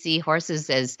that you see horses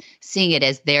as seeing it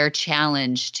as their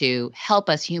challenge to help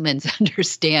us humans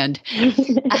understand.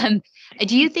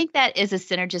 Do you think that is a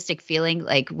synergistic feeling,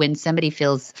 like when somebody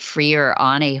feels freer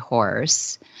on a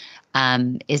horse?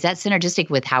 Is that synergistic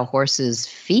with how horses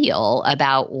feel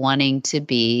about wanting to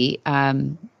be,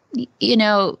 you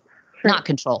know, not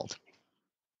controlled?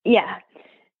 Yeah.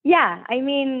 I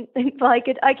mean, I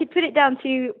could put it down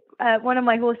to one of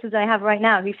my horses I have right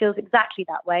now who feels exactly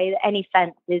that way. That any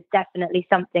fence is definitely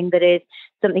something that is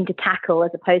something to tackle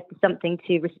as opposed to something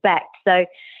to respect. So,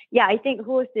 yeah, I think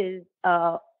horses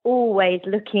are always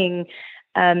looking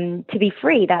to be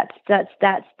free. That's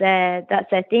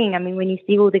their thing. I mean, when you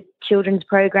see all the children's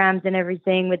programs and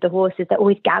everything with the horses, they're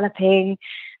always galloping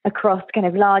across kind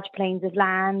of large plains of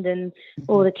land, and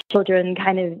all the children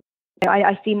kind of.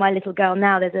 I see my little girl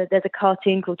now. There's a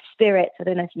cartoon called Spirits. I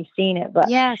don't know if you've seen it,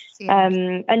 but yes.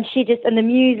 And she just, and the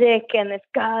music, and this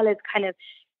girl is kind of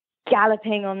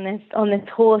galloping on this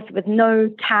horse with no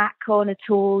tack on at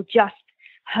all, just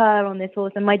her on this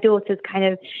horse, and my daughter's kind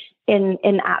of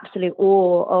in absolute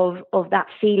awe of that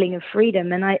feeling of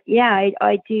freedom. And I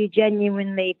do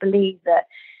genuinely believe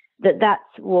that's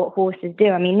what horses do.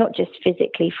 I mean, not just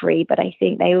physically free, but I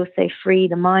think they also free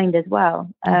the mind as well.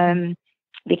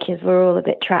 Because we're all a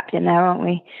bit trapped in there, aren't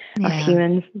we, as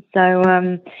humans? So,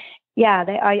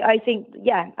 I think,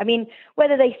 I mean,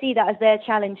 whether they see that as their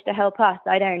challenge to help us,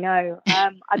 I don't know.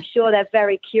 I'm sure they're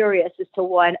very curious as to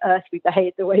why on earth we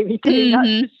behave the way we do, that's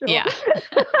for sure. Yeah.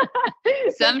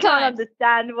 Sometimes can't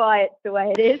understand why it's the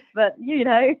way it is, but,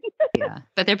 Yeah,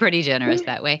 but they're pretty generous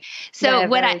that way. So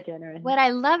what I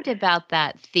loved about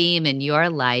that theme in your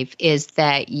life is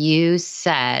that you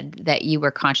said that you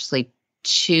were consciously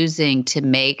choosing to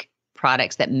make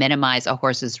products that minimize a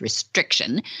horse's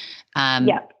restriction,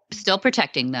 still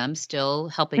protecting them, still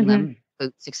helping them,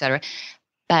 boots, etc.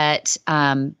 But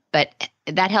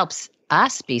that helps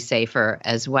us be safer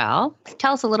as well.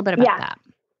 Tell us a little bit about that.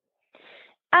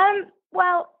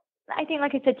 Well, I think,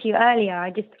 like I said to you earlier,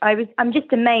 I'm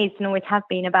just amazed, and always have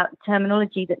been, about the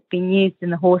terminology that's been used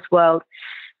in the horse world,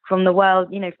 from the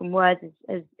world, from words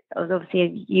as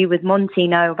obviously you with Monty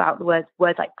know about the words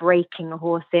like breaking a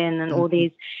horse in, and all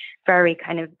these very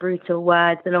kind of brutal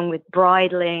words, along with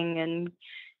bridling, and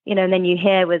and then you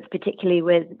hear particularly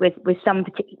with some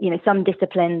some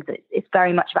disciplines, it's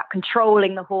very much about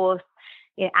controlling the horse,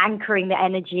 anchoring the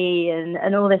energy,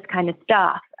 and all this kind of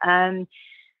stuff. I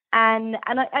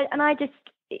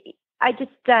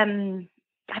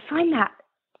find that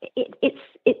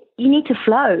you need to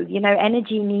flow.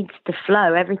 Energy needs to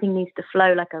flow. Everything needs to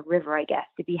flow like a river, I guess,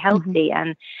 to be healthy.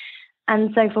 And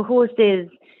so for horses,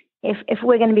 if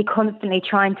we're going to be constantly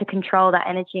trying to control that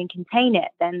energy and contain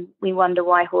it, then we wonder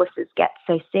why horses get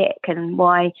so sick, and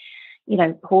why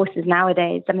horses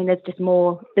nowadays. I mean, there's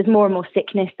more and more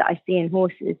sickness that I see in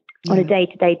horses on a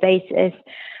day-to-day basis,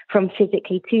 from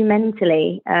physically to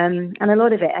mentally, and a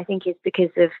lot of it, I think, is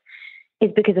because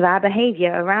of our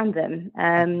behavior around them.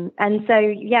 And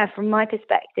so, from my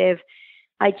perspective,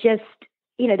 I just,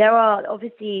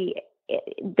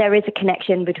 there is a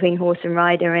connection between horse and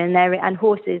rider, and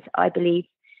horses, I believe,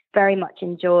 very much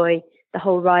enjoy the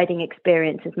whole riding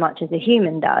experience as much as a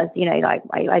human does. Like,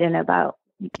 I don't know about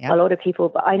a lot of people,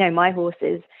 but I know my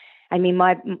horses. I mean,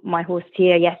 my horse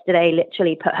Tia yesterday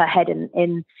literally put her head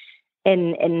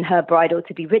in her bridle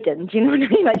to be ridden. Do you know what I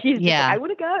mean? Like, she's just like, I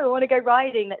want to go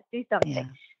riding. Let's do something. Yeah.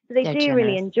 So they're generous.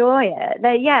 Really enjoy it.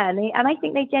 And I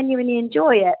think they genuinely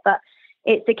enjoy it. But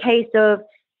it's a case of,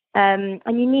 and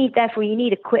you need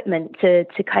equipment to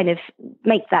kind of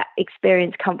make that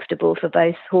experience comfortable for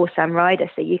both horse and rider,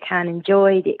 so you can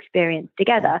enjoy the experience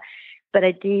together. But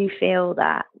I do feel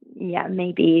that,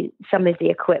 maybe some of the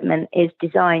equipment is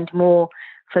designed more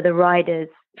for the rider's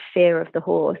fear of the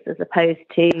horse, as opposed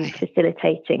to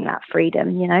facilitating that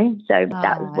freedom, So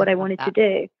that was what I wanted to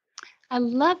do. I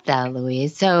love that,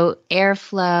 Louise. So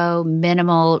airflow,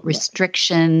 minimal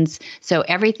restrictions. So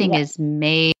everything is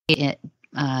made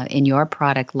in your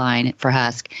product line for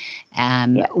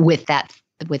H.U.S.K. With that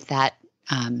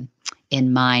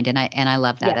in mind, and I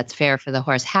love that. That's fair for the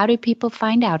horse. How do people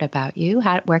find out about you?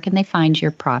 Where can they find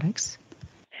your products?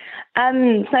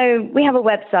 So we have a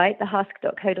website,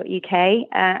 thehusk.co.uk,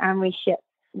 and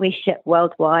we ship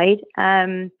worldwide.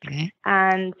 And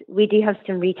we do have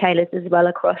some retailers as well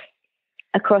across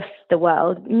the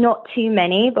world. Not too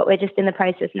many, but we're just in the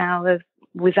process now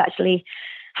we've actually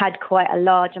had quite a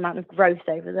large amount of growth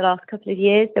over the last couple of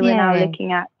years. So we're now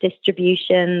looking at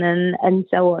distribution and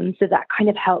so on. So that kind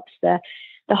of helps the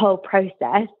whole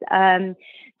process.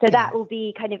 So that will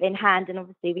be kind of in hand, and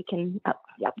obviously we can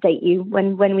update you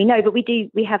when we know. But we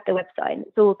have the website, and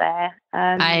it's all there.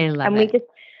 I love and it.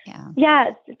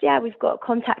 We've got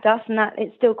contact us, and that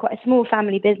it's still quite a small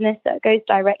family business, so it goes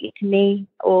directly to me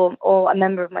or a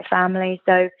member of my family.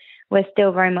 So we're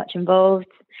still very much involved,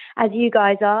 as you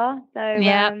guys are. So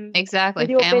exactly,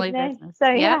 with your family business. So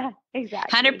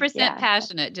exactly, 100%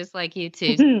 passionate, just like you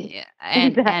too.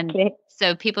 Exactly. And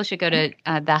so people should go to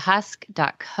thehusk.co.uk.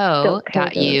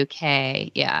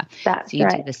 Yeah, that's so you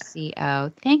right. do the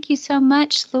CO. Thank you so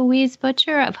much, Louise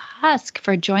Butcher of H.U.S.K,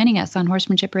 for joining us on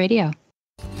Horsemanship Radio.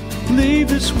 Leave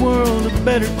this world a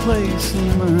better place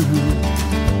than mine.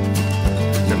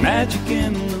 The magic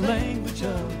in the language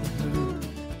of the herd.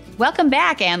 Welcome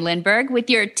back, Ann Lindberg, with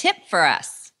your tip for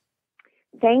us.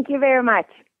 Thank you very much.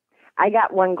 I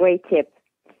got one great tip,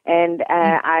 and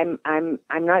I'm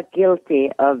not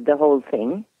guilty of the whole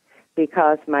thing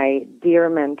because my dear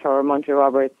mentor, Monty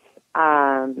Roberts,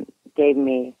 gave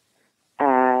me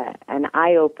an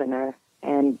eye opener,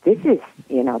 and this is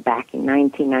back in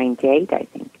 1998, I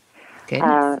think.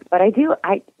 But I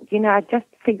just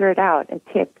figured out a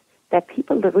tip that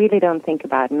people really don't think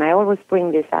about, and I always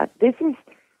bring this out. This is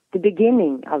the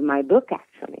beginning of my book,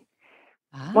 actually.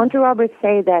 Monty Roberts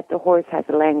say that the horse has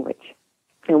a language,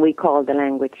 and we call the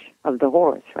language of the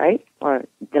horse, right? Or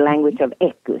the language of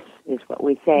equus is what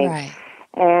we say. Right.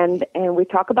 And we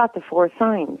talk about the 4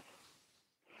 signs.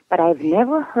 But I've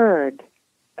never heard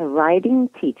a riding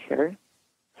teacher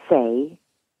say,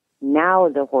 now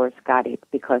the horse got it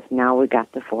because now we got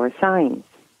the 4 signs.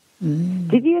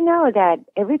 Did you know that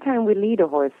every time we lead a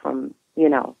horse from,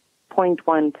 point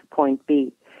 1 to point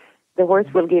B, the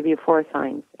horse will give you 4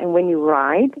 signs. And when you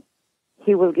ride,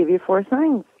 he will give you 4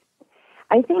 signs.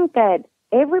 I think that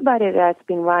everybody that's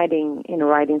been riding in a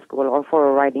riding school or for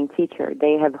a riding teacher,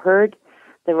 they have heard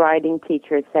the riding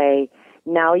teacher say,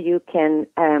 now you can,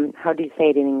 how do you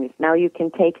say it in English? Now you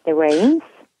can take the reins.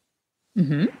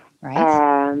 Mm-hmm.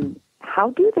 Right. How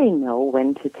do they know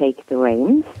when to take the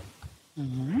reins?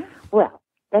 Mm-hmm. Well,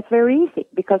 that's very easy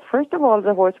because first of all,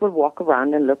 the horse will walk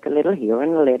around and look a little here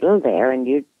and a little there, and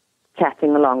you're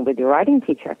chatting along with your riding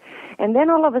teacher. And then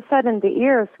all of a sudden, the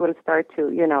ears will start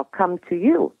to, come to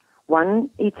you, one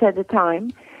each at a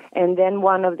time, and then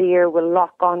one of the ear will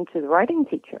lock on to the riding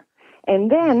teacher. And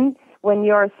then when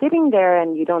you're sitting there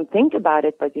and you don't think about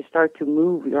it, but you start to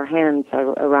move your hands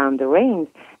around the reins,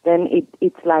 then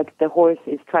it's like the horse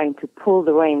is trying to pull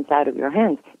the reins out of your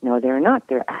hands. No, they're not.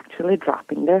 They're actually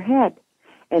dropping their head.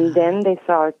 And then they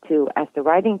start to, as the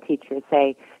riding teacher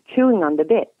say, chewing on the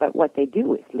bit, but what they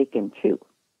do is lick and chew.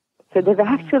 So they've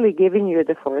actually given you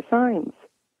the 4 signs.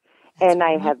 And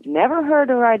I have never heard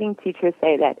a riding teacher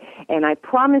say that. And I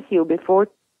promise you, before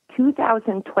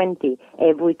 2020,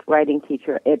 every riding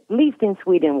teacher, at least in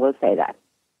Sweden, will say that.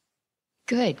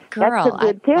 Good girl. That's a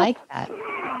good tip. I like that.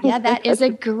 Yeah, that is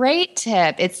a great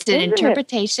tip. It's an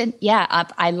interpretation. Yeah,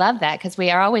 I love that because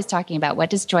we are always talking about what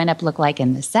does join up look like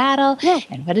in the saddle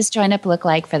and what does join up look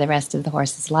like for the rest of the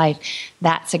horse's life.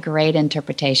 That's a great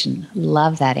interpretation.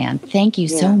 Love that, Ann. Thank you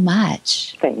so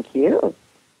much. Thank you.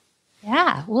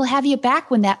 Yeah, we'll have you back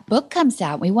when that book comes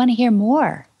out. We want to hear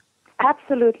more.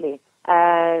 Absolutely.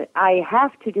 I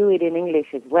have to do it in English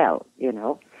as well,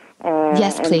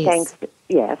 yes, please.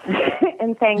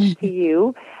 And thanks to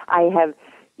you, I have,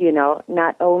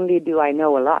 not only do I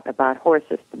know a lot about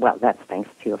horses, well, that's thanks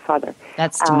to your father.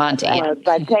 That's to Monty.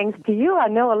 But thanks to you, I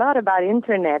know a lot about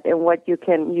internet and what you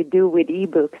do with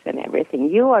ebooks and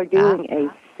everything. You are doing a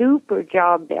super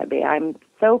job, Debbie. I'm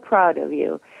so proud of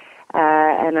you.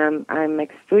 And I'm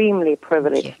extremely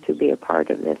privileged to be a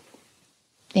part of this.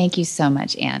 Thank you so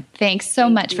much, Ann. Thanks so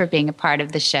much for being a part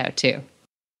of the show, too.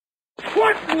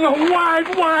 What in the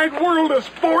wide, wide world of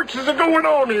sports is going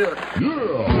on here?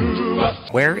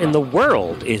 Where in the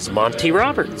world is Monty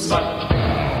Roberts?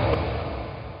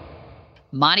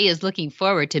 Monty is looking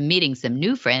forward to meeting some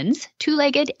new friends,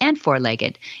 2-legged and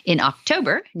 4-legged. In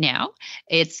October now,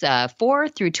 it's 4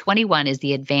 through 21 is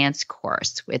the advanced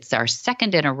course. It's our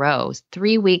second in a row,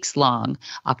 3 weeks long,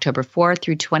 October 4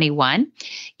 through 21.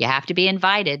 You have to be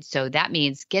invited, so that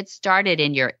means get started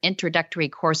in your introductory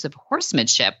course of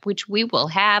horsemanship, which we will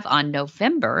have on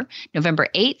November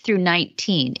 8 through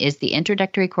 19 is the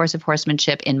introductory course of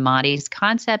horsemanship in Monty's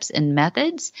concepts and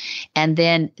methods. And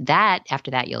then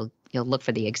after that, you'll look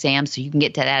for the exam so you can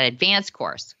get to that advanced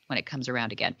course when it comes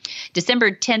around again.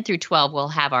 December 10 through 12, we'll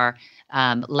have our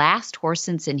last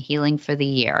Horsens and Healing for the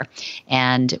year.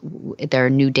 And there are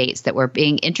new dates that were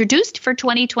being introduced for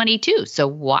 2022. So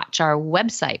watch our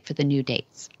website for the new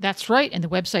dates. That's right. And the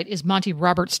website is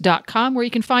montyroberts.com, where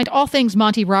you can find all things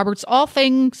Monty Roberts, all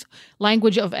things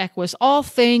Language of Equus, all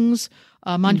things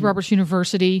Monty Roberts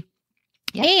University,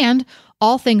 and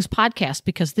all things podcast,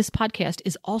 because this podcast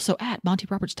is also at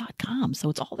montyroberts.com. So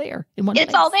it's all there in one place.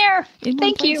 It's all there.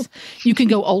 Thank you. You can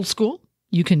go old school.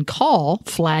 You can call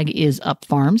Flag is Up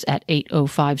Farms at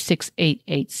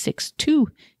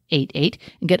 805-688-6288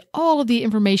 and get all of the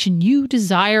information you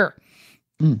desire.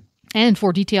 And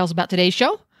for details about today's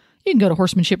show, you can go to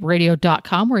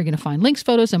horsemanshipradio.com, where you're going to find links,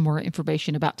 photos, and more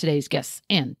information about today's guests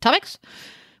and topics.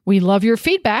 We love your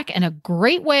feedback, and a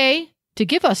great way to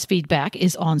give us feedback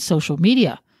is on social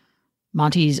media.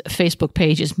 Monty's Facebook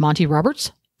page is Monty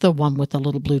Roberts, the one with the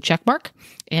little blue check mark,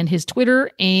 and his Twitter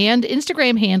and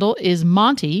Instagram handle is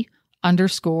Monty_Roberts.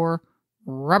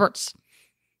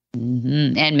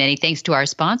 And many thanks to our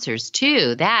sponsors,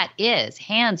 too. That is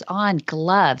Hands-On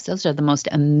Gloves. Those are the most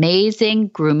amazing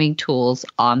grooming tools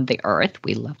on the earth.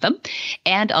 We love them.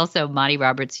 And also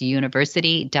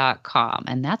MontyRobertsUniversity.com.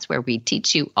 And that's where we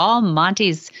teach you all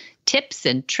Monty's tips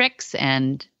and tricks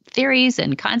and theories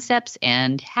and concepts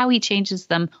and how he changes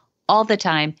them all the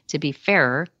time to be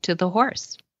fairer to the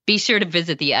horse. Be sure to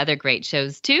visit the other great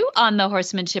shows, too, on the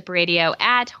Horsemanship Radio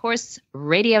at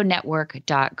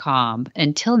horseradionetwork.com.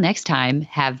 Until next time,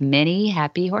 have many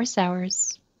happy horse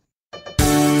hours.